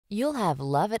You'll have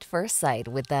love at first sight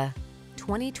with the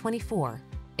 2024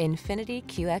 INFINITI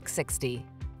QX60.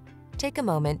 Take a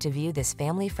moment to view this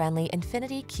family-friendly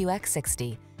INFINITI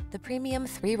QX60, the premium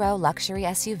three-row luxury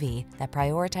SUV that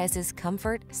prioritizes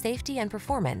comfort, safety, and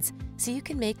performance so you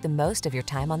can make the most of your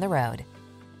time on the road.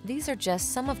 These are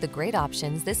just some of the great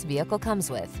options this vehicle comes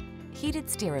with: heated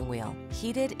steering wheel,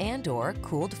 heated and/or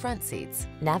cooled front seats,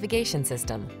 navigation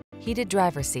system, heated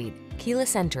driver's seat,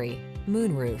 keyless entry,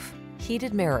 moonroof,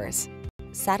 heated mirrors,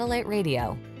 satellite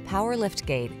radio, power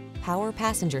liftgate, power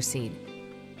passenger seat.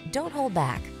 Don't hold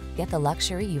back. Get the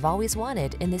luxury you've always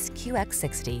wanted in this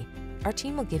QX60. Our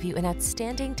team will give you an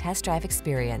outstanding test drive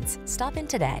experience. Stop in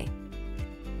today.